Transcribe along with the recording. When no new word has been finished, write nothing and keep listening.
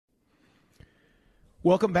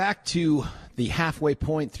Welcome back to the halfway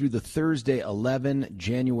point through the Thursday 11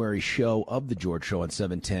 January show of The George Show on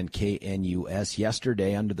 710 KNUS.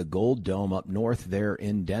 Yesterday, under the Gold Dome up north there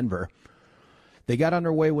in Denver, they got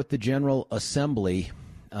underway with the General Assembly.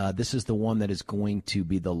 This is the one that is going to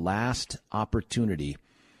be the last opportunity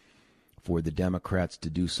for the Democrats to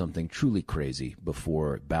do something truly crazy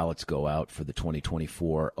before ballots go out for the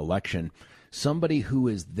 2024 election. Somebody who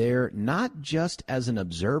is there not just as an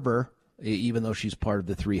observer, even though she's part of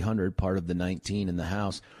the 300, part of the 19 in the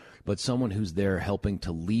House, but someone who's there helping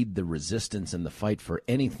to lead the resistance and the fight for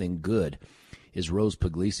anything good is Rose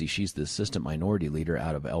Puglisi. She's the assistant minority leader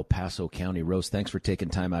out of El Paso County. Rose, thanks for taking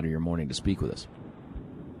time out of your morning to speak with us.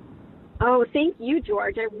 Oh, thank you,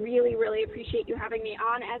 George. I really, really appreciate you having me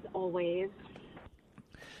on, as always.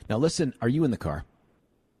 Now, listen, are you in the car?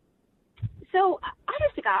 So,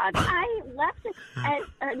 honest to God, I left at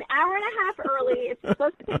an hour and a half early. It's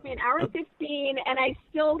supposed to take me an hour and 15, and I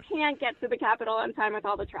still can't get to the Capitol on time with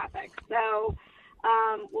all the traffic. So,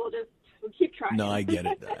 we'll keep trying. No, I get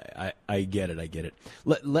it. I get it.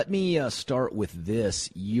 Let me start with this.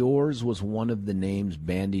 Yours was one of the names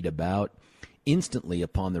bandied about instantly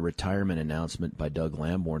upon the retirement announcement by Doug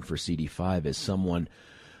Lamborn for CD5 as someone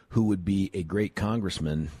who would be a great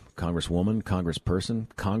congressman, congresswoman, congressperson,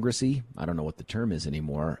 congressy, I don't know what the term is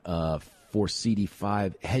anymore, for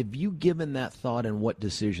CD5. Have you given that thought, and what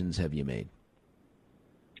decisions have you made?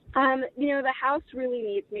 The House really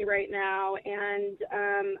needs me right now, and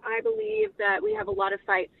I believe that we have a lot of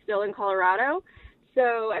fights still in Colorado.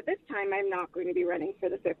 So at this time, I'm not going to be running for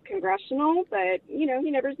the 5th Congressional, but,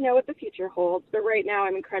 you never know what the future holds. But right now,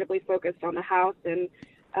 I'm incredibly focused on the House and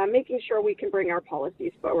making sure we can bring our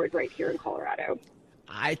policies forward right here in Colorado.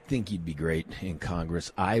 I think you'd be great in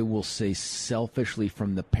Congress. I will say selfishly,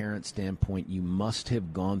 from the parent standpoint, you must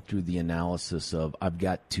have gone through the analysis of, I've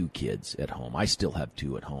got 2 kids at home. I still have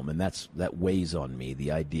 2 at home, and that weighs on me,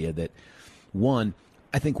 the idea that, one,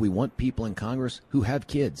 I think we want people in Congress who have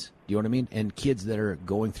kids. Do you know what I mean? And kids that are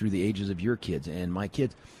going through the ages of your kids and my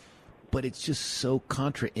kids. But it's just so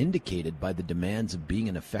contraindicated by the demands of being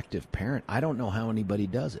an effective parent. I don't know how anybody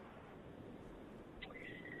does it.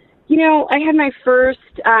 I had my first,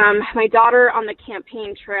 my daughter on the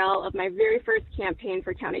campaign trail of my very first campaign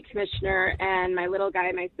for county commissioner, and my little guy,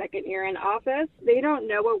 my second year in office. They don't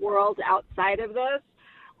know a world outside of this.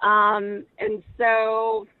 And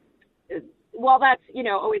so while that's,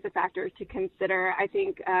 always a factor to consider, I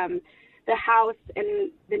think the House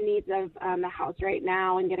and the needs of the House right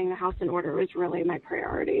now and getting the House in order is really my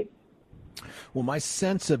priority. Well, my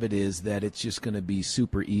sense of it is that it's just going to be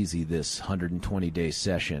super easy, this 120-day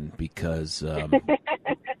session, because,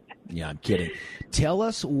 yeah, I'm kidding. Tell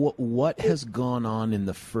us what has gone on in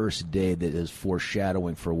the first day that is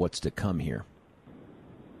foreshadowing for what's to come here.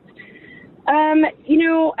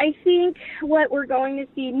 I think what we're going to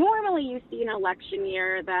see, normally you see an election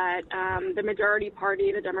year that the majority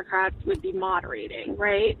party, the Democrats, would be moderating,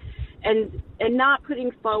 right? And not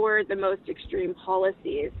putting forward the most extreme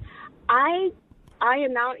policies. I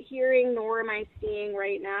am not hearing, nor am I seeing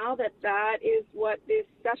right now that is what this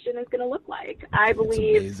session is going to look like. I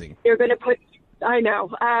believe they're going to put, I know.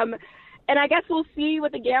 And I guess we'll see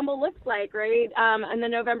what the gamble looks like, right, in the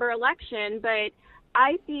November election. But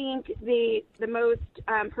I think the most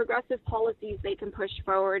progressive policies they can push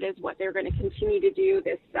forward is what they're going to continue to do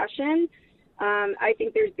this session. I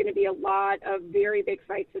think there's going to be a lot of very big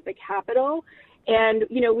fights at the Capitol. And,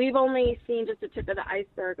 we've only seen just the tip of the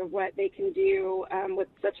iceberg of what they can do with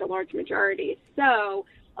such a large majority. So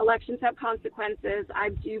elections have consequences. I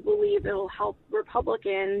do believe it'll help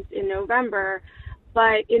Republicans in November.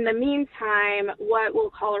 But in the meantime, what will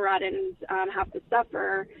Coloradans have to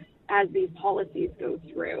suffer as these policies go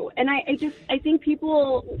through? And I think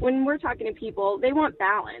people, when we're talking to people, they want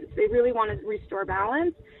balance. They really want to restore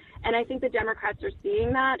balance. And I think the Democrats are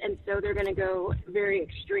seeing that, and so they're going to go very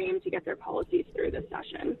extreme to get their policies through this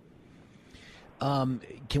session.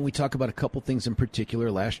 Can we talk about a couple things in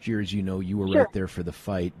particular? Last year, as you know, you were Sure. right there for the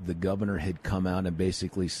fight. The governor had come out and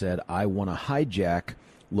basically said, I want to hijack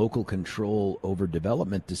local control over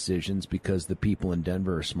development decisions because the people in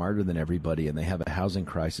Denver are smarter than everybody, and they have a housing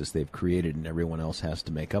crisis they've created, and everyone else has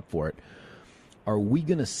to make up for it. Are we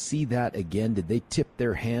going to see that again? Did they tip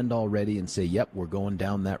their hand already and say, yep, we're going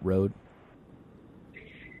down that road?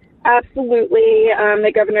 Absolutely.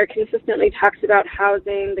 The governor consistently talks about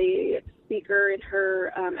housing. The speaker in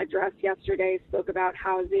her address yesterday spoke about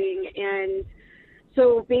housing. And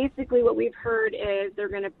so basically what we've heard is they're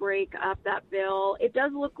going to break up that bill. It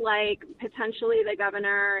does look like potentially the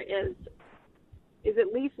governor is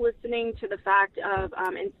at least listening to the fact of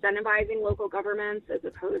incentivizing local governments as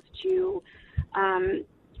opposed to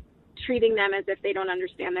treating them as if they don't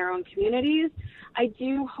understand their own communities. I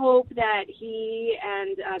do hope that he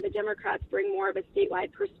and the Democrats bring more of a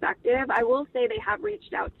statewide perspective. I will say they have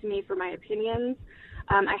reached out to me for my opinions.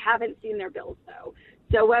 I haven't seen their bills, though.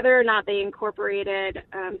 So whether or not they incorporated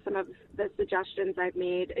some of the suggestions I've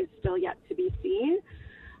made is still yet to be seen.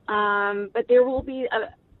 But there will be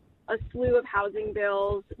a slew of housing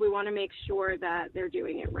bills. We want to make sure that they're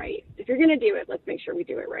doing it right. If you're going to do it, let's make sure we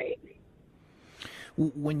do it right.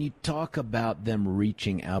 When you talk about them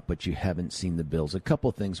reaching out, but you haven't seen the bills, a couple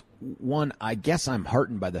of things. One, I guess I'm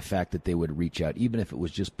heartened by the fact that they would reach out, even if it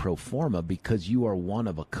was just pro forma, because you are one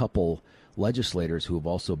of a couple legislators who have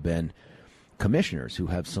also been commissioners who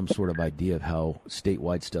have some sort of idea of how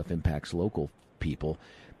statewide stuff impacts local people.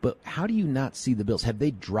 But how do you not see the bills? Have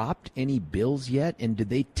they dropped any bills yet? And did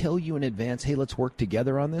they tell you in advance, hey, let's work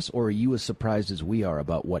together on this? Or are you as surprised as we are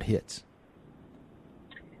about what hits?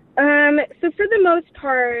 So for the most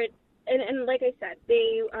part, and like I said,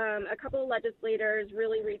 they a couple of legislators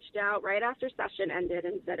really reached out right after session ended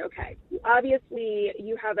and said, okay, obviously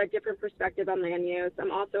you have a different perspective on land use.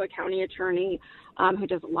 I'm also a county attorney who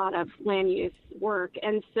does a lot of land use work.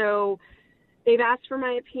 And so they've asked for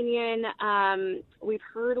my opinion. We've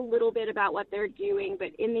heard a little bit about what they're doing, but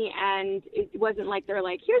in the end, it wasn't like they're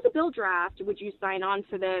like, here's a bill draft. Would you sign on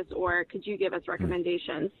for this? Or could you give us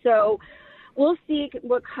recommendations? So we'll see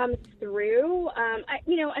what comes through.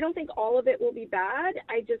 I don't think all of it will be bad.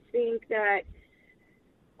 I just think that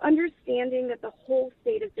understanding that the whole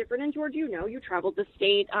state is different, and George, you traveled the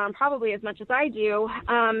state probably as much as I do.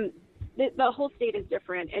 The whole state is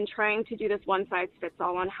different, and trying to do this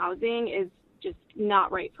one-size-fits-all on housing is just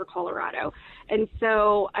not right for Colorado. And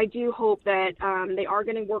so I do hope that they are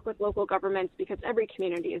going to work with local governments because every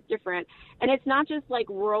community is different. And it's not just like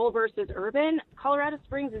rural versus urban. Colorado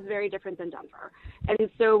Springs is very different than Denver. And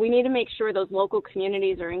so we need to make sure those local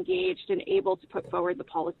communities are engaged and able to put forward the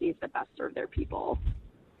policies that best serve their people.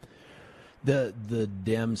 The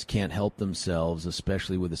Dems can't help themselves,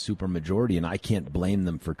 especially with a supermajority, and I can't blame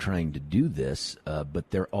them for trying to do this, but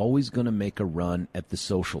they're always going to make a run at the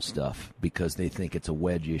social stuff because they think it's a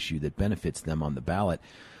wedge issue that benefits them on the ballot.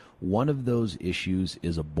 One of those issues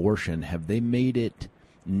is abortion. Have they made it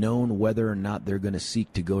known whether or not they're going to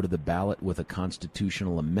seek to go to the ballot with a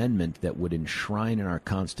constitutional amendment that would enshrine in our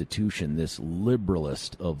Constitution this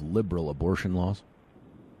liberalist of liberal abortion laws?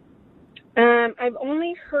 I've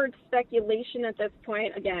only heard speculation at this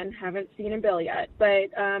point. Again, haven't seen a bill yet, but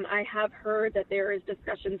I have heard that there is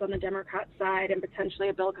discussions on the Democrat side and potentially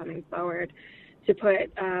a bill coming forward to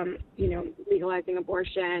put, legalizing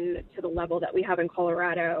abortion to the level that we have in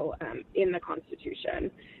Colorado in the Constitution.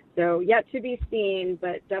 So yet to be seen,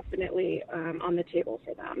 but definitely on the table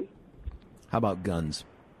for them. How about guns?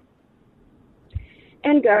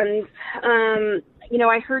 And guns.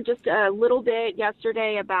 I heard just a little bit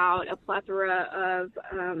yesterday about a plethora of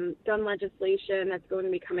gun legislation that's going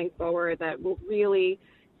to be coming forward that will really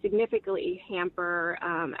significantly hamper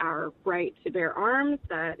our right to bear arms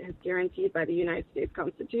that is guaranteed by the United States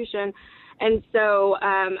Constitution. And so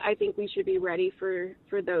I think we should be ready for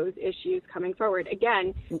those issues coming forward.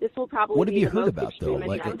 Again, this will probably what have be you the heard most about,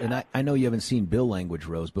 though? agenda. I know you haven't seen bill language,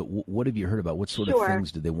 Rose, but what have you heard about? What sort of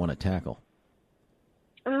things do they want to tackle?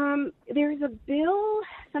 There's a bill,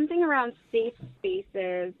 something around safe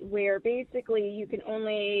spaces, where basically you can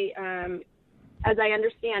only, as I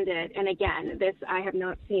understand it, and again, this I have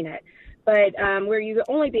not seen it, but where you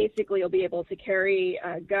only basically will be able to carry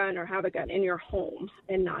a gun or have a gun in your home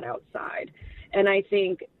and not outside. And I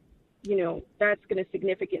think, that's going to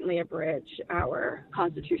significantly abridge our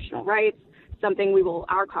constitutional rights, something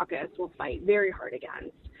our caucus will fight very hard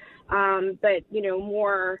against. But,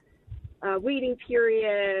 more waiting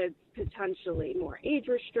periods, potentially more age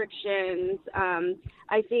restrictions.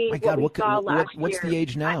 I think what's year, the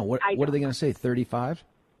age now? What are they going to say, 35?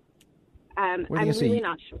 I'm really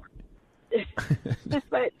not sure.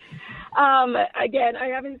 But again, I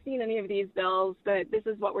haven't seen any of these bills, but this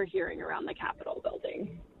is what we're hearing around the Capitol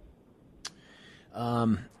building.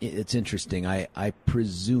 It's interesting. I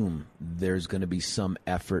presume there's going to be some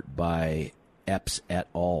effort by Epps et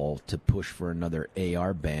al. To push for another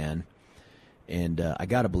AR ban. And I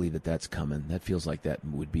got to believe that that's coming. That feels like that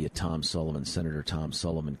would be a Senator Tom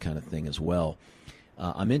Sullivan kind of thing as well.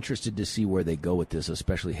 I'm interested to see where they go with this,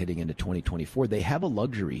 especially heading into 2024. They have a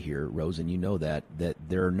luxury here, Rose, and you know that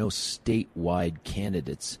there are no statewide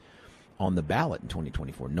candidates on the ballot in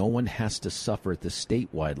 2024. No one has to suffer at the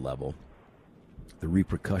statewide level the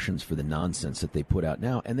repercussions for the nonsense that they put out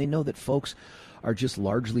now. And they know that folks are just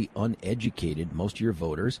largely uneducated, most of your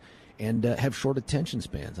voters, and have short attention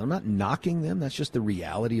spans. I'm not knocking them. That's just the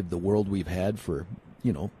reality of the world we've had for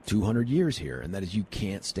 200 years here, and that is you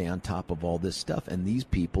can't stay on top of all this stuff. And these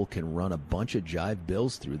people can run a bunch of jive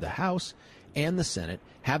bills through the House and the Senate,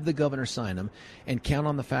 have the governor sign them, and count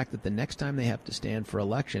on the fact that the next time they have to stand for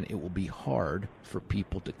election, it will be hard for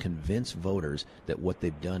people to convince voters that what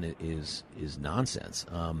they've done is nonsense.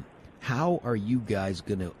 How are you guys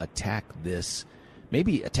going to attack this?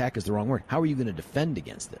 Maybe attack is the wrong word. How are you going to defend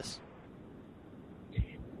against this?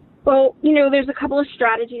 Well, there's a couple of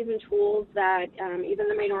strategies and tools that even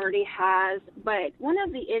the minority has, but one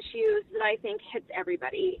of the issues that I think hits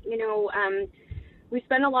everybody, we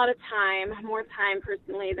spend a lot of time, more time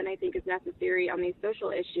personally than I think is necessary on these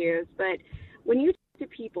social issues, but when you talk to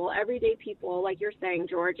people, everyday people, like you're saying,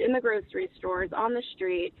 George, in the grocery stores, on the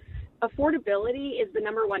street, affordability is the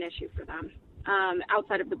number one issue for them,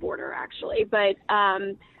 outside of the border, actually, but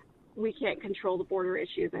we can't control the border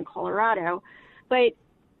issues in Colorado, but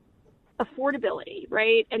affordability,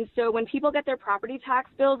 right? And so when people get their property tax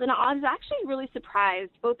bills, and I was actually really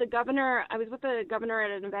surprised, I was with the governor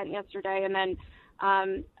at an event yesterday, and then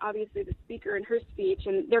obviously the speaker in her speech,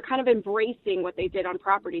 and they're kind of embracing what they did on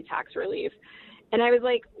property tax relief. And I was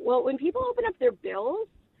like, well, when people open up their bills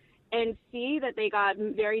and see that they got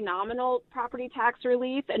very nominal property tax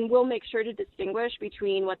relief, and we'll make sure to distinguish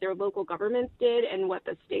between what their local governments did and what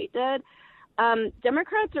the state did,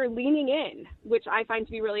 Democrats are leaning in, which I find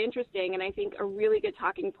to be really interesting, and I think a really good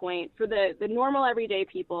talking point for the normal everyday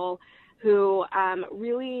people who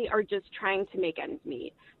really are just trying to make ends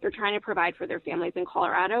meet. They're trying to provide for their families in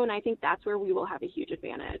Colorado, and I think that's where we will have a huge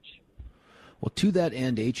advantage. Well, to that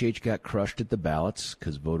end, HH got crushed at the ballots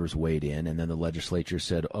because voters weighed in, and then the legislature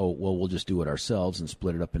said, we'll just do it ourselves and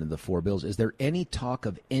split it up into the 4 bills. Is there any talk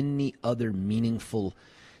of any other meaningful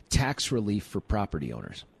tax relief for property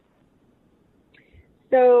owners?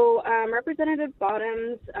 So Representative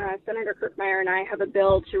Bottoms, Senator Kirkmeyer, and I have a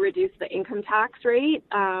bill to reduce the income tax rate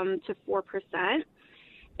to 4%.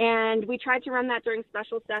 And we tried to run that during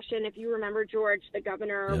special session. If you remember, George, the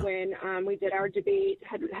governor, when we did our debate,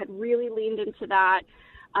 had really leaned into that.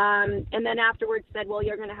 And then afterwards said, well,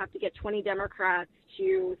 you're going to have to get 20 Democrats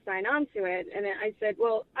to sign on to it. And I said,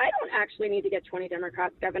 well, I don't actually need to get 20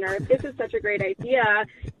 Democrats, Governor. If this is such a great idea,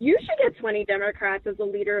 you should get 20 Democrats as the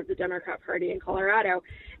leader of the Democrat Party in Colorado.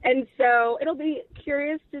 And so it'll be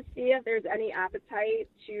curious to see if there's any appetite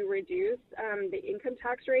to reduce the income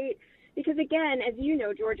tax rate. Because, again, as you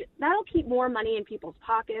know, George, that'll keep more money in people's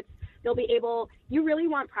pockets. They'll be able – you really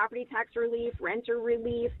want property tax relief, renter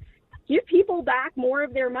relief. Give people back more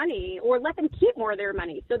of their money, or let them keep more of their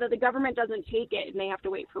money so that the government doesn't take it and they have to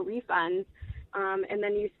wait for refunds. And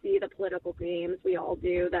then you see the political games we all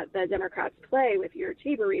do that the Democrats play with your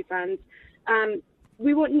TABOR refunds.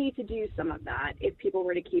 We wouldn't need to do some of that if people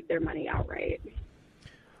were to keep their money outright.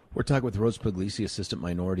 We're talking with Rose Puglisi, Assistant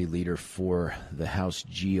Minority Leader for the House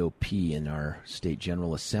GOP in our State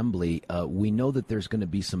General Assembly. We know that there's going to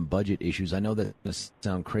be some budget issues. I know that this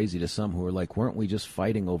sounds crazy to some who are like, weren't we just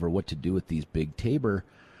fighting over what to do with these big TABOR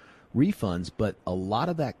refunds? But a lot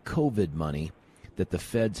of that COVID money that the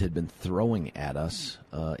feds had been throwing at us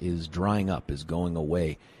is drying up, is going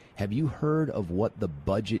away. Have you heard of what the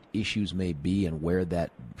budget issues may be and where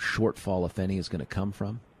that shortfall, if any, is going to come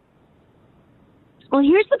from? Well,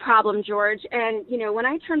 here's the problem, George. And, when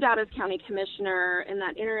I turned out as county commissioner in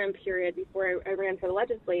that interim period before I ran for the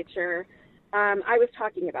legislature, I was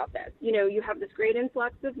talking about this. You have this great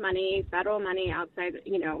influx of money, federal money outside,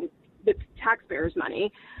 the taxpayers'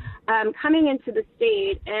 money, coming into the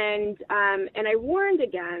state. And I warned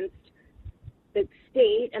against the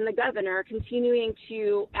state and the governor continuing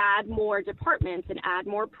to add more departments and add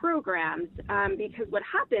more programs, because what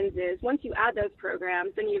happens is once you add those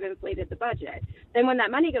programs, then you've inflated the budget. Then when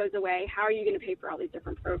that money goes away, how are you going to pay for all these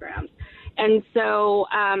different programs? And so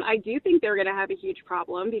I do think they're going to have a huge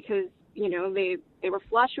problem because, they were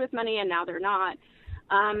flush with money and now they're not.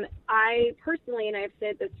 I personally, and I've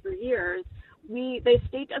said this for years, the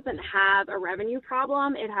state doesn't have a revenue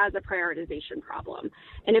problem, it has a prioritization problem.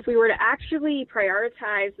 And if we were to actually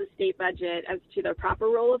prioritize the state budget as to the proper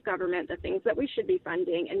role of government, the things that we should be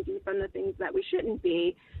funding, and defund the things that we shouldn't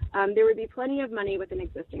be, there would be plenty of money within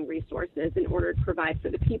existing resources in order to provide for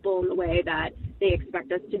the people in the way that they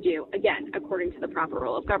expect us to do, again, according to the proper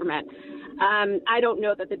role of government. I don't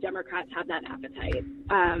know that the Democrats have that appetite,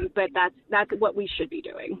 but that's what we should be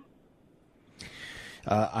doing.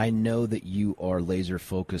 I know that you are laser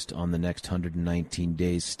focused on the next 119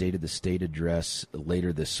 days. State of the State address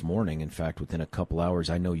later this morning. In fact, within a couple hours,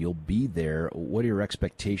 I know you'll be there. What are your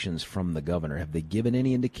expectations from the governor? Have they given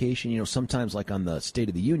any indication? Sometimes like on the State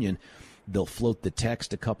of the Union, they'll float the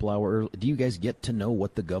text a couple hours. Do you guys get to know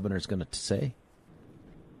what the governor's going to say?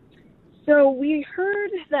 So we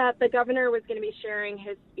heard that the governor was going to be sharing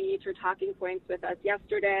his speech or talking points with us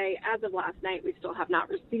yesterday. As of last night, we still have not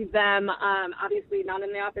received them. Obviously not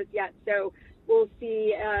in the office yet, so we'll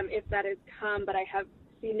see if that has come, but I have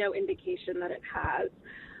seen no indication that it has.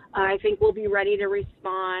 I think we'll be ready to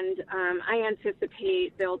respond. I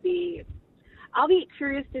anticipate I'll be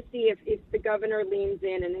curious to see if the governor leans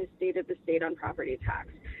in his State of the State on property tax.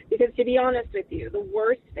 Because to be honest with you, the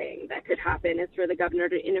worst thing that could happen is for the governor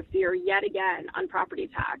to interfere yet again on property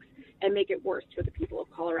tax and make it worse for the people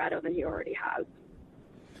of Colorado than he already has.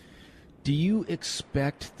 Do you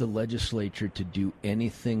expect the legislature to do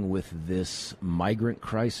anything with this migrant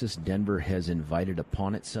crisis Denver has invited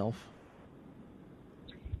upon itself?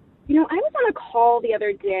 I was on a call the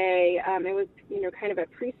other day. It was, kind of a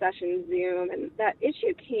pre-session Zoom, and that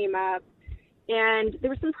issue came up. And there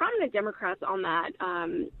were some prominent Democrats on that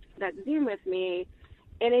Zoom with me,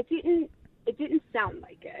 and it didn't sound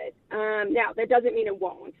like it. Now, that doesn't mean it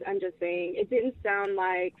won't. I'm just saying it didn't sound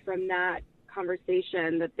like from that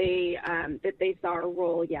conversation that they saw a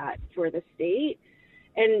role yet for the state.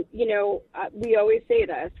 And, we always say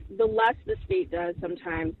this, the less the state does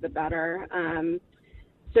sometimes, the better.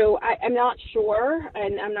 So I'm not sure,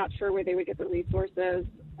 and I'm not sure where they would get the resources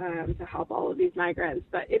to help all of these migrants.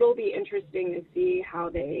 But it'll be interesting to see how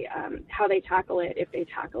they tackle it, if they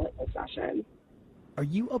tackle it this session. Are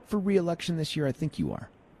you up for re-election this year? I think you are.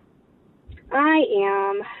 I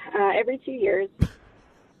am, every 2 years.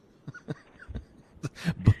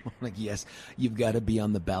 Yes, you've got to be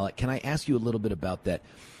on the ballot. Can I ask you a little bit about that?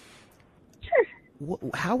 Sure.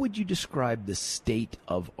 How would you describe the state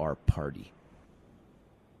of our party?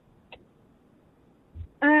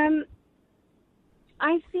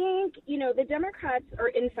 I think, the Democrats are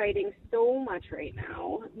infighting so much right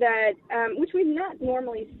now that, which we've not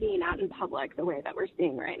normally seen out in public the way that we're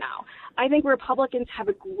seeing right now. I think Republicans have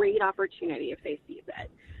a great opportunity if they seize it.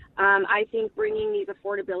 I think bringing these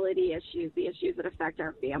affordability issues, the issues that affect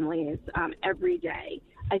our families every day,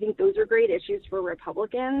 I think those are great issues for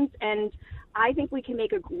Republicans. And I think we can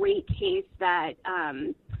make a great case that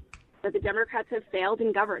the Democrats have failed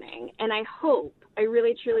in governing. And I hope, I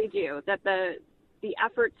really truly do, that the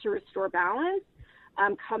effort to restore balance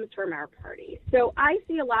comes from our party. So I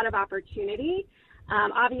see a lot of opportunity.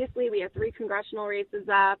 Obviously, we have 3 congressional races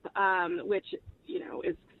up, which,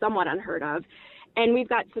 is somewhat unheard of. And we've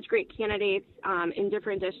got such great candidates in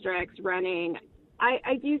different districts running.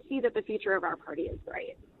 I do see that the future of our party is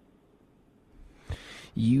bright.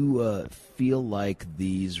 You feel like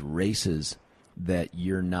these races that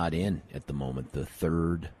you're not in at the moment, the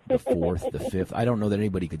 3rd, the 4th, the 5th, I don't know that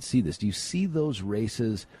anybody could see this. Do you see those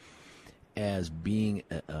races as being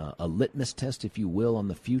a litmus test, if you will, on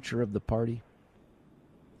the future of the party?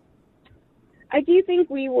 I do think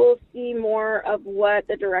we will see more of what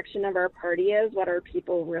the direction of our party is, what our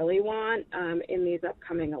people really want in these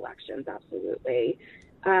upcoming elections, absolutely.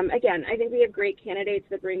 Again, I think we have great candidates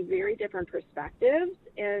that bring very different perspectives,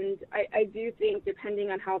 and I do think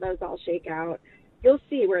depending on how those all shake out, you'll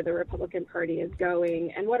see where the Republican Party is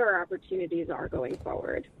going and what our opportunities are going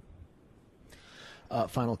forward.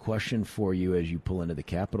 Final question for you as you pull into the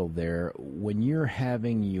Capitol there. When you're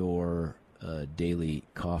having your daily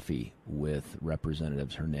coffee with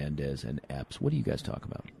Representatives Hernandez and Epps, what do you guys talk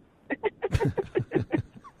about?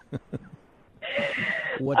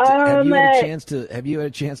 Have you had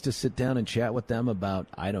a chance to sit down and chat with them about,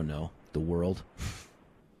 I don't know, the world?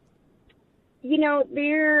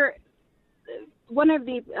 They're one of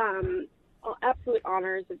the absolute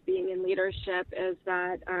honors of being in leadership is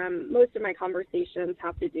that most of my conversations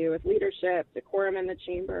have to do with leadership, decorum in the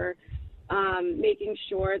chamber, making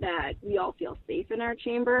sure that we all feel safe in our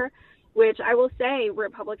chamber, which I will say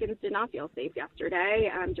Republicans did not feel safe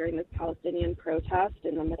yesterday during this Palestinian protest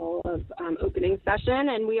in the middle of opening session,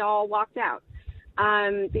 and we all walked out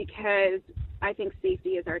because I think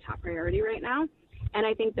safety is our top priority right now. And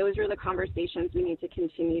I think those are the conversations we need to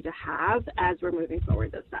continue to have as we're moving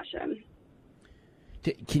forward this session.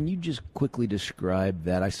 Can you just quickly describe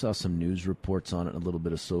that? I saw some news reports on it, a little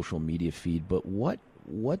bit of social media feed, but what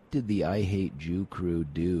did the I Hate Jew crew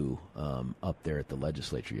do up there at the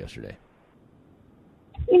legislature yesterday?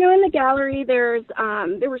 In the gallery, there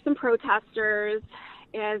were some protesters,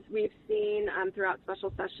 as we've seen throughout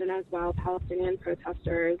special session as well, Palestinian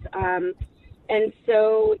protesters. And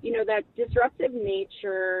so, that disruptive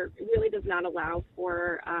nature really does not allow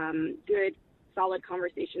for good, solid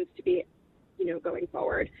conversations to be, going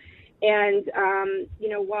forward. And,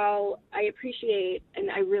 while I appreciate, and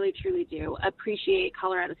I really truly do appreciate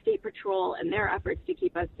Colorado State Patrol and their efforts to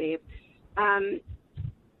keep us safe,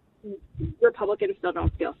 Republicans still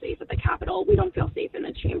don't feel safe at the Capitol. We don't feel safe in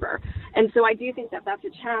the chamber. And so I do think that that's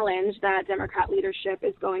a challenge that Democrat leadership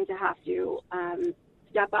is going to have to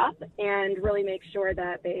step up and really make sure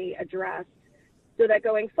that they address, so that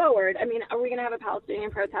going forward, I mean, are we going to have a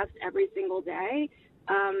Palestinian protest every single day?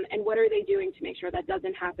 And what are they doing to make sure that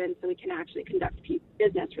doesn't happen so we can actually conduct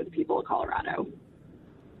business for the people of Colorado?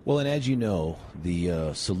 Well, and as you know,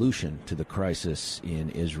 the solution to the crisis in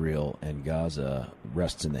Israel and Gaza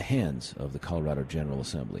rests in the hands of the Colorado General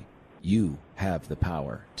Assembly. You have the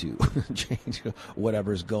power to change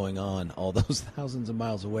whatever's going on all those thousands of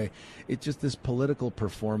miles away. It's just this political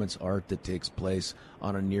performance art that takes place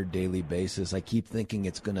on a near daily basis. I keep thinking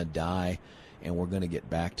it's going to die and we're going to get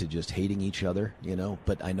back to just hating each other,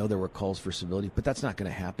 But I know there were calls for civility, but that's not going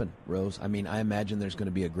to happen, Rose. I mean, I imagine there's going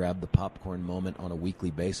to be a grab the popcorn moment on a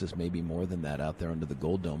weekly basis, maybe more than that out there under the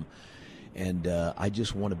Gold Dome. And I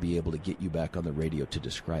just want to be able to get you back on the radio to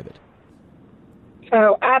describe it.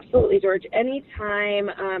 Oh, absolutely, George.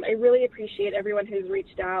 Anytime. I really appreciate everyone who's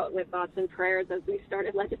reached out with thoughts and prayers as we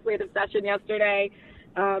started legislative session yesterday.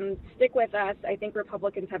 Stick with us. I think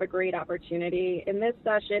Republicans have a great opportunity in this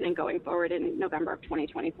session and going forward in November of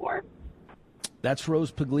 2024. That's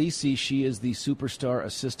Rose Pugliese. She is the superstar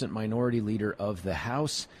assistant minority leader of the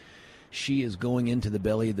House. She is going into the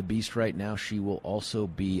belly of the beast right now. She will also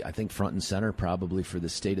be, I think, front and center probably for the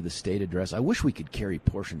State of the State address. I wish we could carry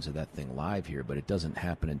portions of that thing live here, but it doesn't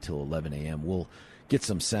happen until 11 a.m. We'll get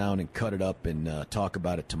some sound and cut it up and talk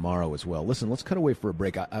about it tomorrow as well. Listen, let's cut away for a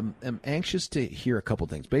break. I'm anxious to hear a couple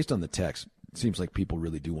things. Based on the text, it seems like people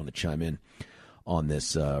really do want to chime in on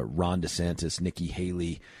this Ron DeSantis, Nikki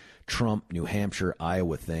Haley, Trump, New Hampshire,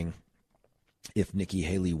 Iowa thing. If Nikki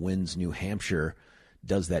Haley wins New Hampshire,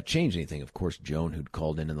 does that change anything? Of course, Joan, who'd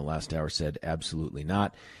called in the last hour, said absolutely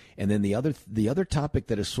not. And then the other topic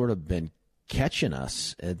that has sort of been catching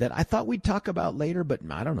us that I thought we'd talk about later, but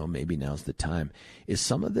I don't know, maybe now's the time, is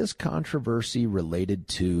some of this controversy related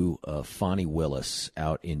to Fani Willis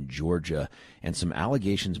out in Georgia and some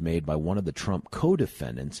allegations made by one of the Trump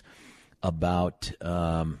co-defendants about,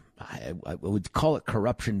 I would call it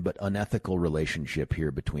corruption, but unethical relationship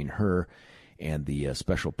here between her and the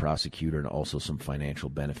special prosecutor, and also some financial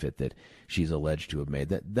benefit that she's alleged to have made.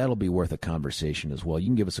 That'll be worth a conversation as well. You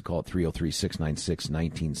can give us a call at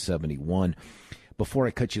 303-696-1971. Before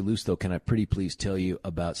I cut you loose, though, can I pretty please tell you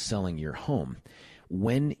about selling your home?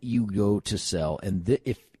 When you go to sell, and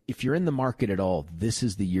if you're in the market at all, this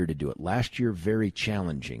is the year to do it. Last year, very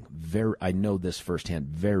challenging. I know this firsthand,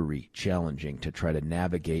 very challenging to try to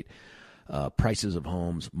navigate prices of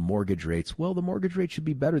homes, mortgage rates. Well, the mortgage rate should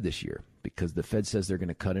be better this year because the Fed says they're going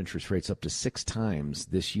to cut interest rates up to 6 times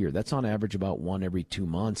this year. That's on average about 1 every 2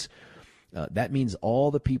 months. That means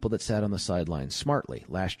all the people that sat on the sidelines smartly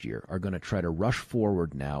last year are going to try to rush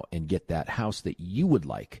forward now and get that house that you would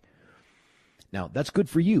like. Now, that's good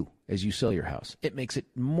for you as you sell your house. It makes it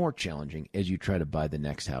more challenging as you try to buy the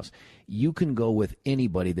next house. You can go with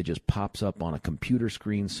anybody that just pops up on a computer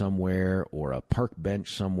screen somewhere or a park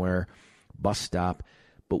bench somewhere, bus stop.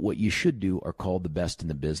 But what you should do are call the best in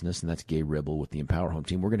the business, and that's Gay Ribble with the Empower Home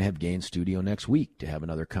Team. We're going to have Gay in studio next week to have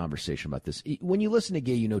another conversation about this. When you listen to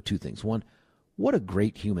Gay, you know 2 things. One, what a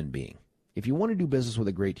great human being. If you want to do business with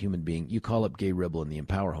a great human being, you call up Gay Ribble and the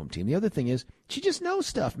Empower Home Team. The other thing is she just knows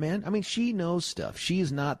stuff, man. I mean, she knows stuff. She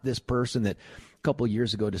is not this person that a couple of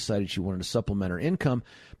years ago decided she wanted to supplement her income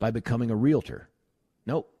by becoming a realtor.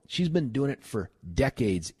 Nope. She's been doing it for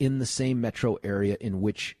decades in the same metro area in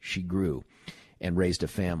which she grew and raised a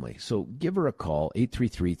family. So give her a call,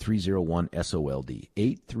 833-301-SOLD,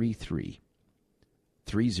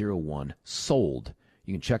 833-301-SOLD.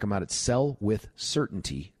 You can check them out at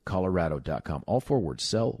sellwithcertaintycolorado.com. All 4 words,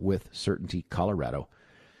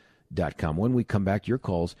 sellwithcertaintycolorado.com. When we come back, your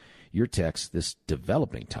calls, your texts, this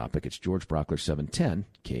developing topic. It's George Brockler, 710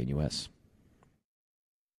 KNUS.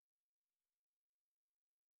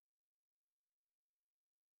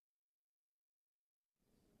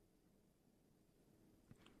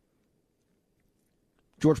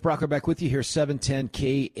 George Brockler back with you here, 710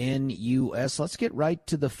 KNUS. Let's get right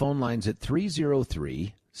to the phone lines at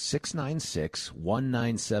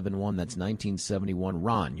 303-696-1971. That's 1971.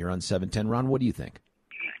 Ron, you're on 710. Ron, what do you think?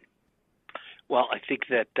 Well, I think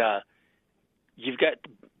that you've got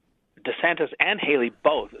DeSantis and Haley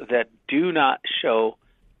both that do not show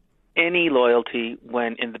any loyalty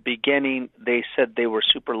when in the beginning they said they were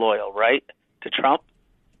super loyal, right, to Trump.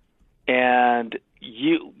 And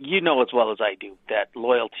you know as well as I do that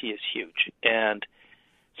loyalty is huge. And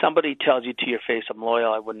somebody tells you to your face, I'm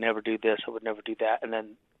loyal, I would never do this, I would never do that. And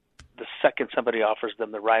then the second somebody offers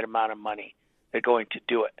them the right amount of money, they're going to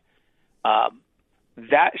do it.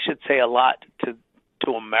 That should say a lot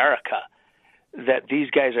to America, that these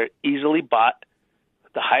guys are easily bought.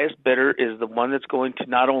 The highest bidder is the one that's going to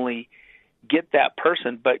not only get that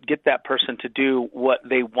person, but get that person to do what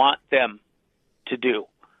they want them to do.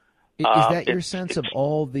 Is that your sense of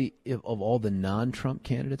all the non-Trump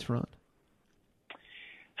candidates, Ron?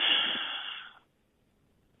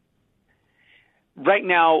 Right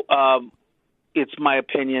now, it's my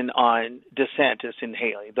opinion on DeSantis and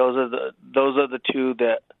Haley. Those are the two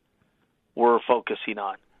that we're focusing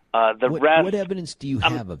on. What evidence do you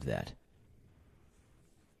have of that?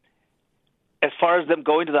 As far as them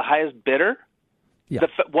going to the highest bidder, yeah.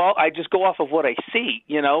 I just go off of what I see.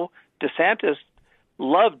 DeSantis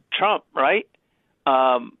loved Trump, right?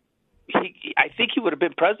 I think he would have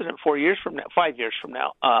been president 5 years from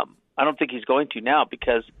now. I don't think he's going to now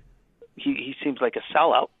because he seems like a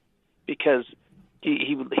sellout because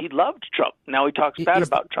he loved Trump. Now he talks bad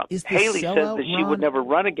about Trump. Haley says that she would never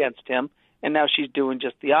run against him, and now she's doing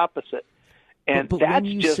just the opposite. And but that's when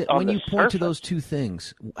you just on when the you point surface. to those two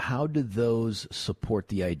things, how do those support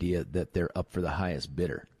the idea that they're up for the highest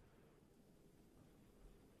bidder?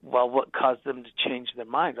 Well, what caused them to change their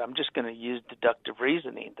mind? I'm just going to use deductive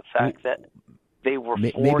reasoning. The fact that they were for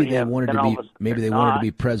maybe they him, wanted to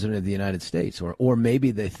be president of the United States, or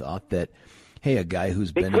maybe they thought that, hey, a guy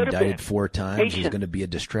who's been indicted 4 times is going to be a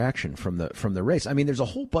distraction from the race. I mean, there's a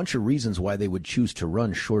whole bunch of reasons why they would choose to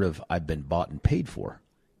run short of I've been bought and paid for.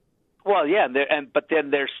 Well, yeah, but then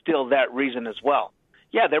there's still that reason as well.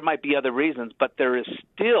 Yeah, there might be other reasons, but there is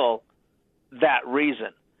still that reason.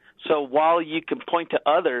 So while you can point to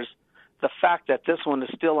others, the fact that this one is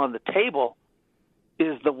still on the table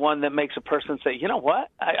is the one that makes a person say, you know what,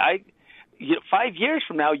 5 years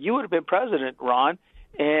from now you would have been president, Ron,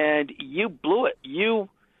 and you blew it.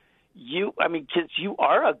 I mean, kids, you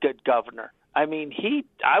are a good governor. I mean,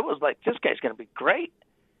 I was like, this guy's going to be great.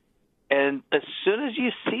 And as soon as you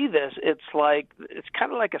see this, it's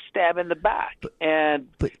kind of like a stab in the back.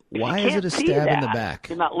 But why is it a stab in the back?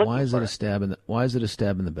 You're not looking why is for it a stab in the? Why is it a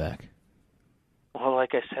stab in the back? Well,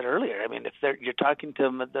 like I said earlier, I mean, if you're talking to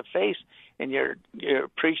them in the face and you're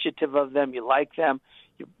appreciative of them, you like them,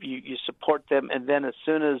 you support them, and then as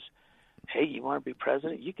soon as, hey, you want to be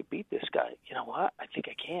president, you could beat this guy. You know what? I think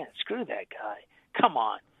I can. Screw that guy. Come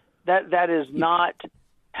on. That is not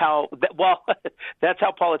how that's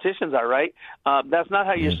how politicians are, right? That's not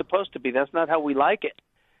how you're supposed to be. That's not how we like it.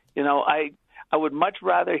 I would much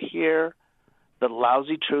rather hear the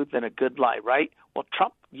lousy truth than a good lie, right? Well,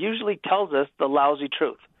 Trump usually tells us the lousy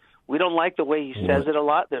truth. We don't like the way he says it a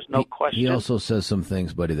lot. There's no question. He also says some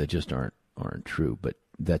things, buddy, that just aren't true. But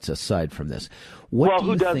that's aside from this. What do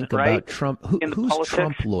you think about Trump? Who's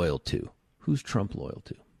Trump loyal to? Who's Trump loyal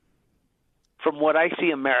to? From what I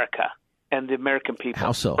see, America and the American people.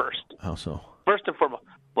 How so? First. How so? First and foremost,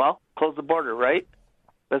 well, close the border, right?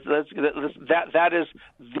 That is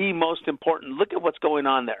the most important. Look at what's going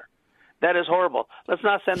on there. That is horrible. Let's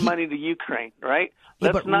not send money to Ukraine, right?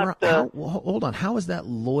 Hold on. How is that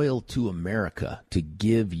loyal to America to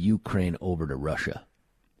give Ukraine over to Russia?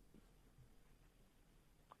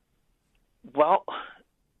 Well,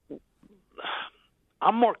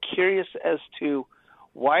 I'm more curious as to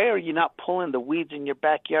why are you not pulling the weeds in your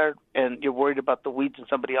backyard and you're worried about the weeds in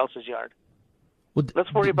somebody else's yard? Well,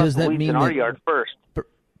 let's worry about the weeds in our yard first.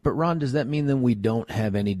 But Ron, does that mean then we don't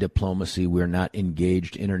have any diplomacy? We're not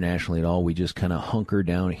engaged internationally at all? We just kind of hunker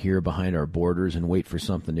down here behind our borders and wait for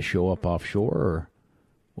something to show up offshore? Or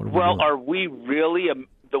what are we doing? Are we really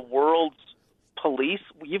the world's police?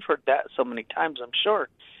 You've heard that so many times, I'm sure.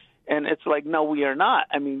 And it's like, no, we are not.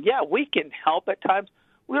 I mean, yeah, we can help at times.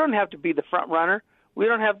 We don't have to be the front runner. We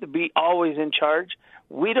don't have to be always in charge.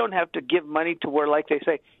 We don't have to give money to where, like they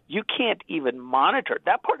say, you can't even monitor.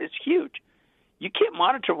 That part is huge. You can't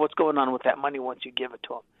monitor what's going on with that money once you give it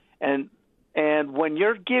to them. And when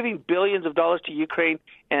you're giving billions of dollars to Ukraine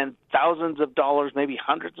and thousands of dollars, maybe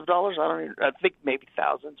hundreds of dollars, I think maybe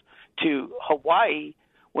thousands, to Hawaii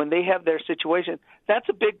when they have their situation, that's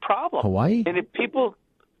a big problem. Hawaii? And if people...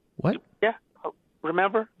 What? Yeah.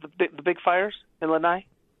 Remember the big fires in Lanai?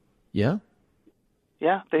 Yeah.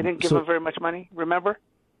 Yeah, they didn't give them very much money, remember?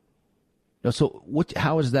 No, so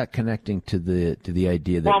how is that connecting to the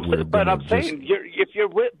idea that we're but I'm saying if you're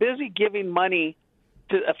busy giving money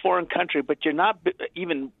to a foreign country, but you're not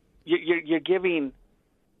even you're giving.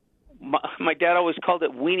 My dad always called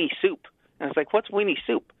it weenie soup, and it's like, what's weenie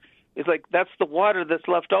soup? It's like that's the water that's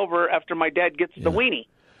left over after my dad gets the weenie.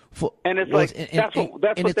 And it's that's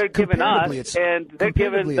what they're giving us, and they're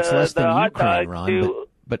giving the hot dog to.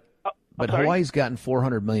 But Hawaii's gotten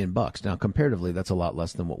 $400 million. Now, comparatively, that's a lot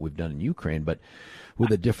less than what we've done in Ukraine. But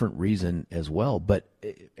with a different reason as well. But,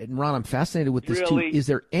 and Ron, I'm fascinated with this too. Is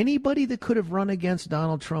there anybody that could have run against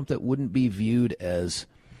Donald Trump that wouldn't be viewed as,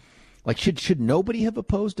 like, should nobody have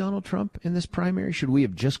opposed Donald Trump in this primary? Should we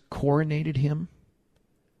have just coronated him?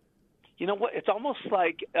 You know what? It's almost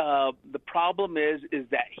like the problem is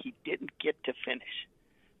that he didn't get to finish.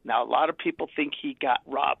 Now, a lot of people think he got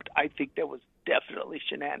robbed. I think there was definitely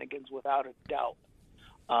shenanigans, without a doubt.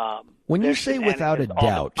 When you say without a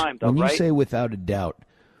doubt, say without a doubt,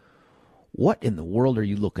 what in the world are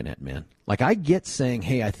you looking at, man? Like, I get saying,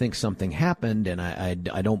 hey, I think something happened and I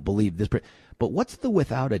don't believe this. But what's the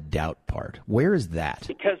without a doubt part? Where is that?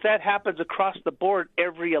 Because that happens across the board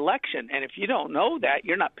every election. And if you don't know that,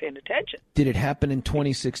 you're not paying attention. Did it happen in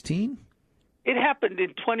 2016? It happened in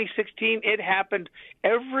 2016. It happened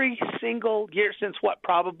every single year since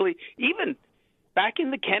probably even back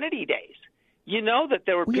in the Kennedy days. You know that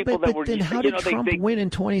there were people that were. Then how did Trump win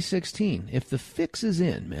in 2016? If the fix is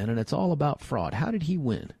in, man, and it's all about fraud, how did he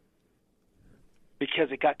win?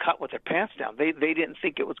 Because it got caught with their pants down. They didn't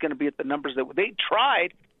think it was going to be at the numbers that they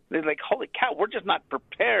tried. They're like, holy cow, we're just not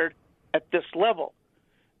prepared at this level.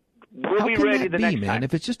 We'll be ready the next time.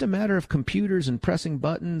 If it's just a matter of computers and pressing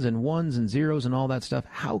buttons and ones and zeros and all that stuff,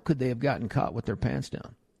 how could they have gotten caught with their pants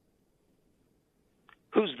down?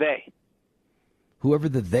 Who's they? Whoever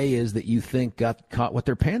the they is that you think got caught with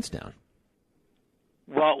their pants down.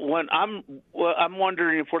 Well, I'm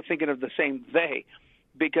wondering if we're thinking of the same they,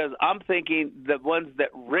 because I'm thinking the ones that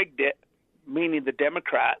rigged it, meaning the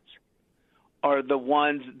Democrats, are the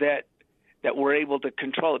ones that were able to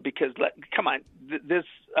control it. Because, come on, this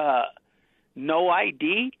no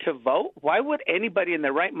ID to vote? Why would anybody in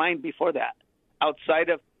their right mind be for that? Outside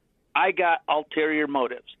of, I got ulterior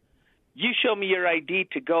motives. You show me your ID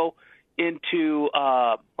to go into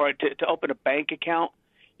or to open a bank account.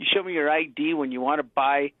 You show me your ID when you want to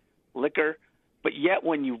buy liquor, but yet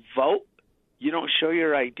when you vote, you don't show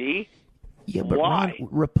your ID? Yeah, but why?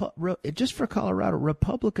 Ron, just for Colorado,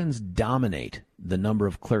 Republicans dominate the number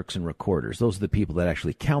of clerks and recorders. Those are the people that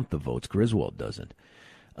actually count the votes. Griswold doesn't.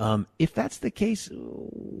 If that's the case,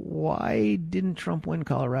 why didn't Trump win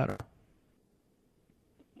Colorado?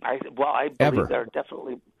 I believe there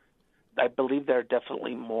are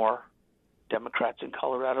definitely more Democrats in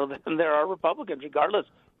Colorado than there are Republicans, regardless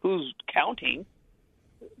who's counting.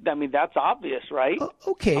 I mean, that's obvious, right?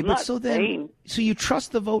 Okay, but so you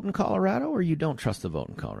trust the vote in Colorado, or you don't trust the vote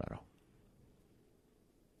in Colorado?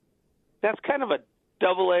 That's kind of a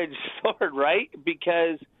double-edged sword, right?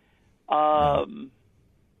 Because, well,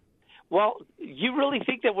 you really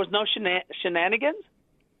think there was no shenanigans?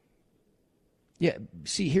 Yeah,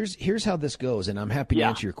 see, here's how this goes, and I'm happy to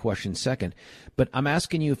answer your question second. But I'm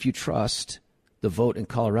asking you if you trust the vote in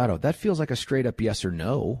Colorado. That feels like a straight-up yes or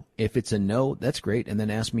no. If it's a no, that's great, and then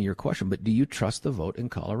ask me your question. But do you trust the vote in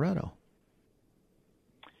Colorado?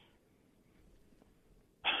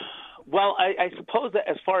 Well, I suppose that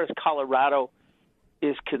as far as Colorado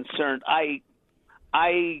is concerned, I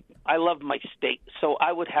love my state, so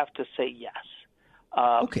I would have to say yes.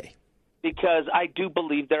 Okay. Because I do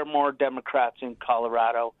believe there are more Democrats in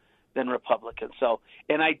Colorado than Republicans.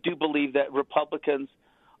 And I do believe that Republicans,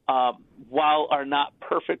 while are not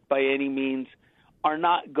perfect by any means, are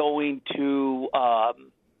not going to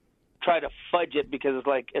try to fudge it, because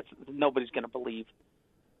nobody's going to believe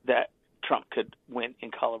that Trump could win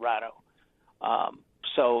in Colorado.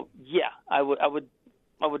 So yeah, I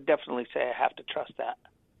would definitely say I have to trust that.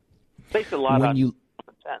 Based a lot on common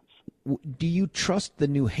sense. Do you trust the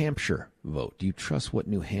New Hampshire vote? Do you trust what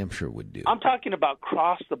New Hampshire would do? I'm talking about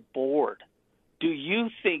across the board. Do you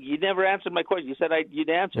think – you never answered my question. You said you'd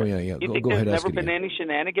answer. Oh, yeah. You think there's never been any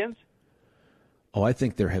shenanigans? Oh, I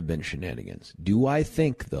think there have been shenanigans. Do I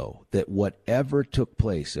think, though, that whatever took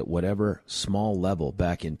place at whatever small level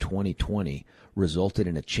back in 2020 resulted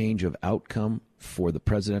in a change of outcome for the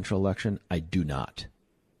presidential election? I do not.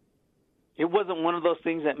 It wasn't one of those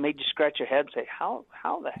things that made you scratch your head and say, how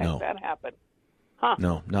the heck that happened? Huh.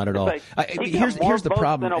 No, not at all. Like, here's the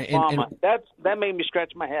problem. And that made me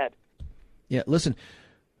scratch my head. Yeah, listen,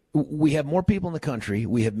 we have more people in the country.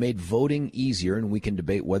 We have made voting easier, and we can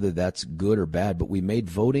debate whether that's good or bad, but we made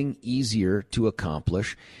voting easier to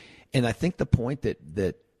accomplish. And I think the point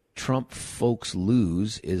that Trump folks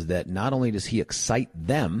lose is that not only does he excite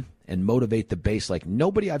them and motivate the base like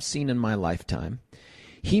nobody I've seen in my lifetime,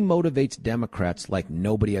 he motivates Democrats like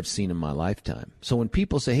nobody I've seen in my lifetime. So when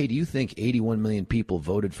people say, hey, do you think 81 million people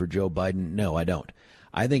voted for Joe Biden? No, I don't.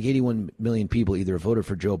 I think 81 million people either voted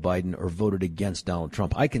for Joe Biden or voted against Donald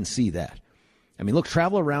Trump. I can see that. I mean, look,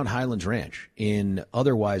 travel around Highlands Ranch in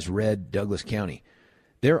otherwise red Douglas County.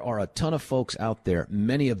 There are a ton of folks out there,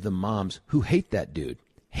 many of them moms, who hate that dude.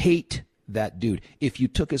 Hate that dude. If you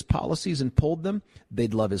took his policies and pulled them,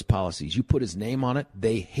 they'd love his policies. You put his name on it,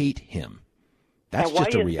 they hate him. That's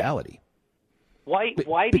just a reality. Why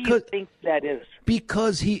do you think that is?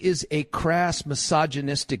 Because he is a crass,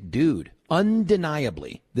 misogynistic dude.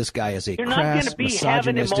 Undeniably, this guy is a crass,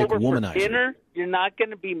 misogynistic womanizer. Dinner. You're not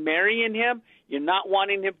going to be marrying him. You're not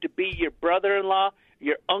wanting him to be your brother-in-law,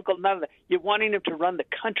 your uncle, none of that. You're wanting him to run the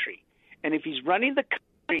country. And if he's running the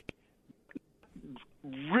country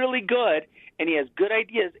really good, and he has good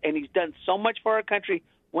ideas, and he's done so much for our country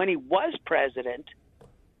when he was president,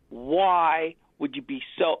 why would you be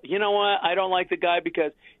so, you know what, I don't like the guy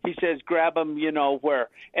because he says grab him, you know, where.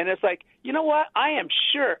 And it's like, you know what, I am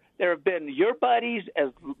sure there have been your buddies as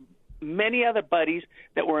many other buddies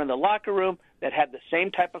that were in the locker room that had the same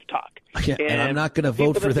type of talk. Yeah, and I'm not going to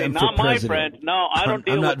vote for them for president. Not my friend. No, I don't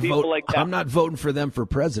deal with people like that. I'm not voting for them for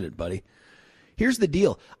president, buddy. Here's the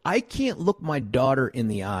deal. I can't look my daughter in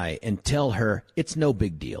the eye and tell her it's no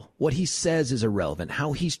big deal. What he says is irrelevant.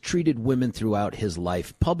 How he's treated women throughout his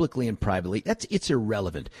life, publicly and privately, it's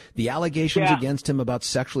irrelevant. The allegations against him about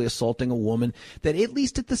sexually assaulting a woman that at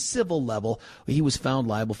least at the civil level he was found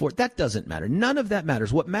liable for, that doesn't matter. None of that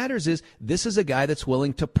matters. What matters is this is a guy that's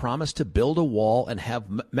willing to promise to build a wall and have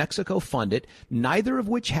Mexico fund it, neither of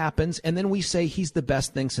which happens, and then we say he's the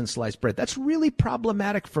best thing since sliced bread. That's really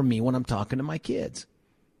problematic for me when I'm talking to my kids.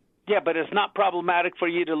 Yeah, but it's not problematic for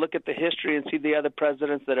you to look at the history and see the other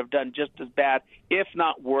presidents that have done just as bad, if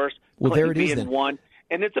not worse. Well, Clinton there it is being then. One.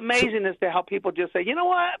 And it's amazing as to how people just say, you know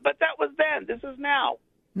what, but that was then. This is now.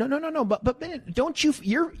 No. But don't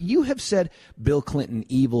you have said Bill Clinton,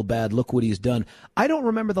 evil, bad, look what he's done. I don't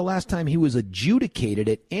remember the last time he was adjudicated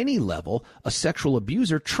at any level a sexual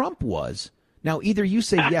abuser. Trump was. Now, either you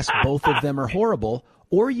say, yes, both of them are horrible,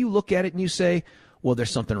 or you look at it and you say, well,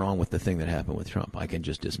 there's something wrong with the thing that happened with Trump. I can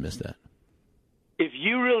just dismiss that. If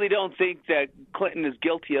you really don't think that Clinton is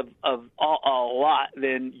guilty of a lot,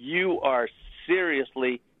 then you are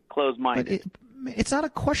seriously closed-minded. It's not a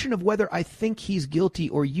question of whether I think he's guilty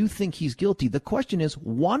or you think he's guilty. The question is,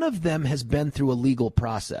 one of them has been through a legal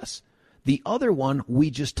process. The other one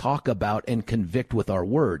we just talk about and convict with our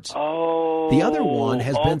words. Oh, the other one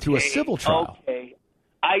has been through a civil trial. Okay,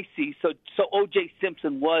 I see. So O.J.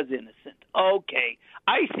 Simpson was innocent. Okay,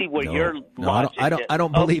 I see what your logic is. I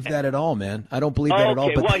don't believe that at all, man. I don't believe that at all.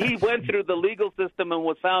 But well, he went through the legal system and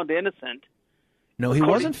was found innocent. No, he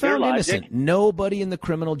wasn't found innocent. Nobody in the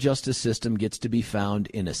criminal justice system gets to be found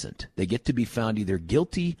innocent. They get to be found either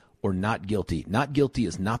guilty or not guilty. Not guilty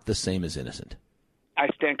is not the same as innocent. I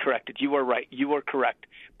stand corrected. You are right. You are correct.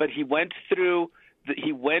 But he went through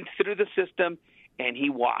the system and he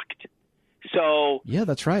walked. So yeah,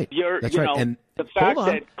 that's right. That's right. And the fact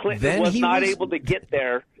that Clinton was not able to get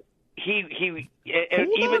there, he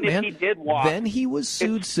did walk, then he was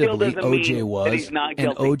sued civilly. OJ was, he's not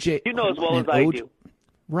guilty. And OJ, you know as well as I do.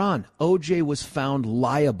 Ron, OJ was found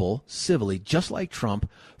liable civilly, just like Trump,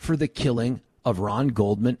 for the killing of Ron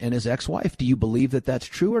Goldman and his ex-wife. Do you believe that that's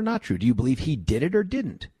true or not true? Do you believe he did it or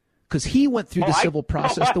didn't? Because he went through the civil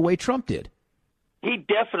process the way Trump did. He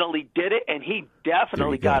definitely did it, and he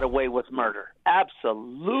definitely got away with murder.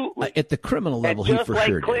 Absolutely. At the criminal level, he for sure did.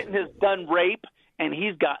 Just like Clinton has done rape, and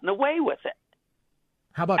he's gotten away with it.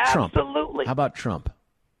 How about Trump? Absolutely. How about Trump?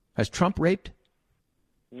 Has Trump raped?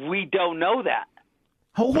 We don't know that.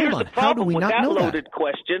 Hold on. How do we not know that?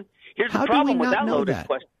 Here's the problem with that loaded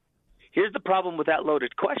question. Here's the problem with that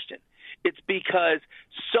loaded question. It's because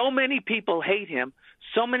so many people hate him,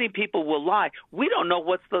 so many people will lie. We don't know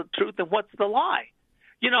what's the truth and what's the lie.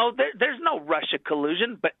 You know, there's no Russia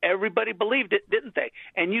collusion, but everybody believed it, didn't they?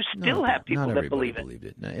 And you still have people that believe it. Believed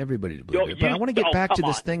it. Not everybody believed it. But I want to get back to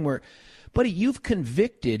this thing where, buddy, you've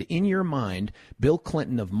convicted in your mind Bill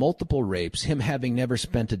Clinton of multiple rapes, him having never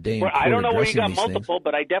spent a day in court I don't know where you got these multiple, things.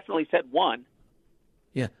 But I definitely said one.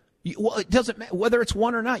 Yeah. Well, it doesn't matter whether it's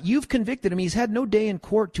one or not. You've convicted him. He's had no day in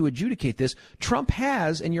court to adjudicate this. Trump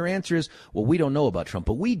has, and your answer is, well, we don't know about Trump,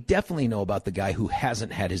 but we definitely know about the guy who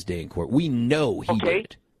hasn't had his day in court. We know he did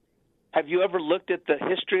it. Have you ever looked at the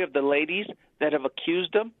history of the ladies that have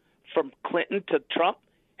accused him from Clinton to Trump?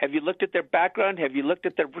 Have you looked at their background? Have you looked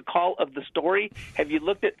at their recall of the story? Have you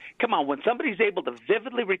looked at – come on, when somebody's able to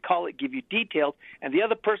vividly recall it, give you details, and the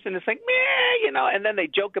other person is saying, meh, you know, and then they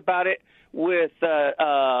joke about it with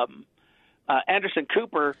Anderson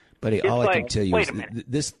Cooper. Buddy, all I can tell you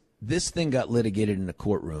is this thing got litigated in a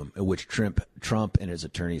courtroom in which Trump and his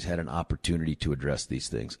attorneys had an opportunity to address these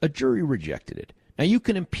things. A jury rejected it. Now, you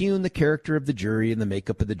can impugn the character of the jury and the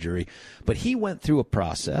makeup of the jury, but he went through a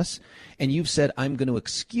process, and you've said, I'm going to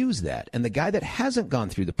excuse that. And the guy that hasn't gone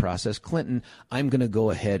through the process, Clinton, I'm going to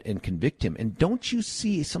go ahead and convict him. And don't you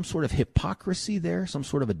see some sort of hypocrisy there, some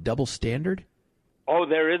sort of a double standard? Oh,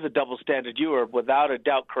 there is a double standard. You are without a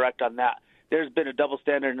doubt correct on that. There's been a double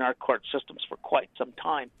standard in our court systems for quite some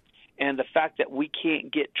time. And the fact that we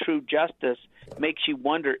can't get true justice makes you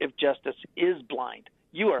wonder if justice is blind.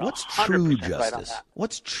 You are 100% What's true justice? right on that.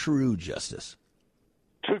 What's true justice?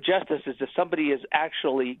 True justice is if somebody is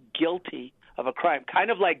actually guilty of a crime,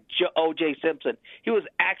 kind of like O.J. Simpson. He was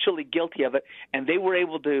actually guilty of it, and they were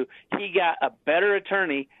able to – he got a better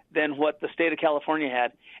attorney than what the state of California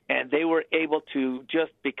had, and they were able to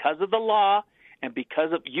just because of the law and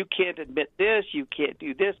because of you can't admit this, you can't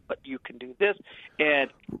do this, but you can do this. And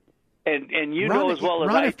you Ron, know as well as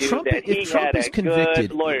Ron, I if do Trump, that he had a convicted,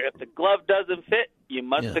 good lawyer. If the glove doesn't fit, you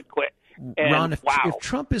must have quit. And Ron, if wow.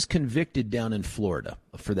 Trump is convicted down in Florida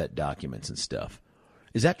for that documents and stuff,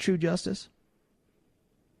 is that true justice?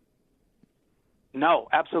 No,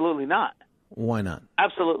 absolutely not. Why not?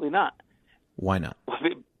 Absolutely not. Why not?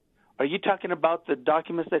 Are you talking about the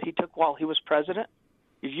documents that he took while he was president?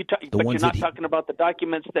 But you're not talking about the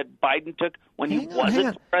documents that Biden took when he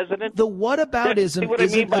wasn't president? The whataboutism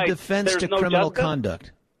isn't a defense to criminal justice?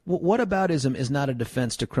 conduct. Whataboutism is not a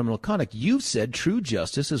defense to criminal conduct. You've said true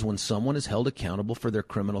justice is when someone is held accountable for their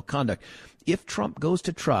criminal conduct. If Trump goes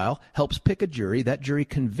to trial, helps pick a jury, that jury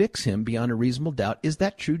convicts him beyond a reasonable doubt, is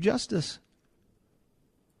that true justice?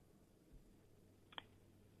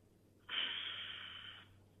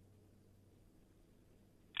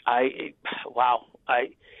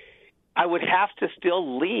 I would have to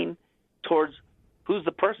still lean towards who's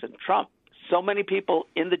the person, Trump. So many people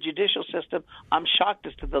in the judicial system, I'm shocked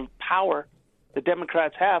as to the power the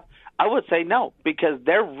Democrats have. I would say no, because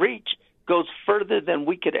their reach goes further than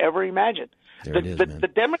we could ever imagine. The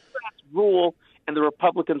Democrats rule and the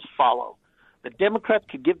Republicans follow. The Democrats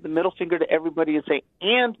could give the middle finger to everybody and say,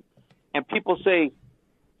 and people say,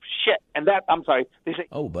 shit. And that, I'm sorry, they say,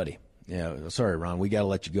 oh, buddy. Yeah, sorry, Ron. We got to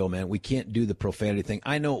let you go, man. We can't do the profanity thing.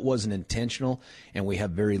 I know it wasn't intentional, and we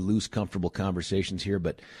have very loose, comfortable conversations here,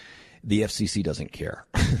 but the FCC doesn't care.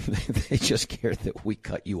 They just care that we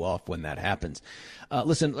cut you off when that happens.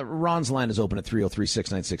 Listen, Ron's line is open at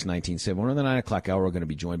 303-696-1970. We're in the 9 o'clock hour. We're going to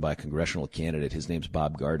be joined by a congressional candidate. His name's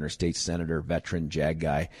Bob Gardner, state senator, veteran, JAG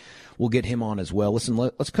guy. We'll get him on as well. Listen,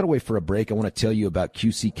 let's cut away for a break. I want to tell you about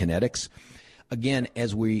QC Kinetics. Again,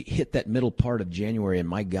 as we hit that middle part of January, and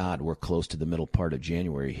my God, we're close to the middle part of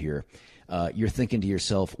January here, you're thinking to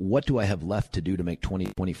yourself, what do I have left to do to make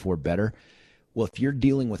 2024 better? Well, if you're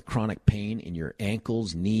dealing with chronic pain in your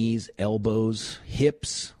ankles, knees, elbows,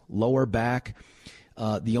 hips, lower back,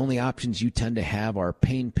 the only options you tend to have are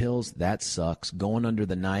pain pills. That sucks. Going under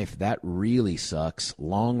the knife, that really sucks.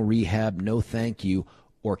 Long rehab, no thank you.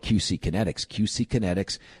 Or QC Kinetics. QC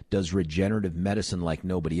Kinetics does regenerative medicine like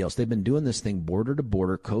nobody else. They've been doing this thing border to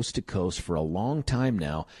border, coast to coast for a long time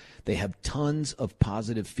now. They have tons of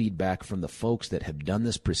positive feedback from the folks that have done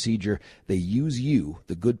this procedure. They use you,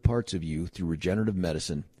 the good parts of you, through regenerative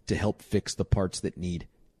medicine to help fix the parts that need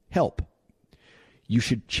help. You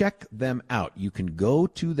should check them out. You can go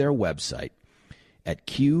to their website at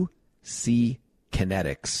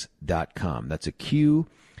QCkinetics.com. That's a Q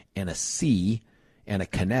and a C and a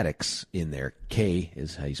kinetics in there. K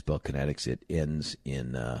is how you spell kinetics. It ends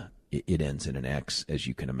in an X, as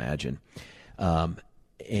you can imagine.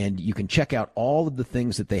 And you can check out all of the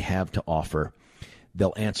things that they have to offer.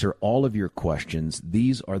 They'll answer all of your questions.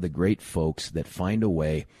 These are the great folks that find a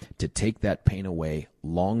way to take that pain away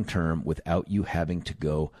long term without you having to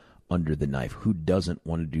go under the knife. Who doesn't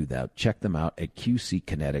want to do that? Check them out at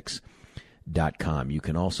QCkinetics.com. You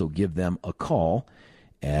can also give them a call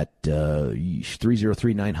at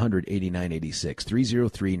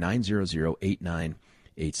 303-900-8986,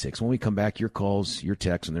 303-900-8986. When we come back, your calls, your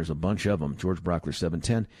texts, and there's a bunch of them. George Brockler,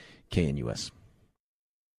 710 KNUS.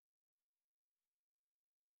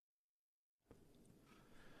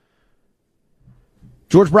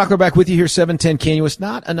 George Brockler back with you here, 710 KNUS.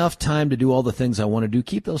 Not enough time to do all the things I want to do.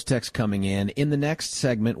 Keep those texts coming in. In the next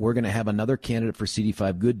segment, we're going to have another candidate for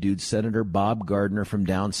CD5 Good Dude, Senator Bob Gardner from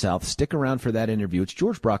down south. Stick around for that interview. It's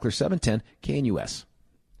George Brockler, 710 KNUS.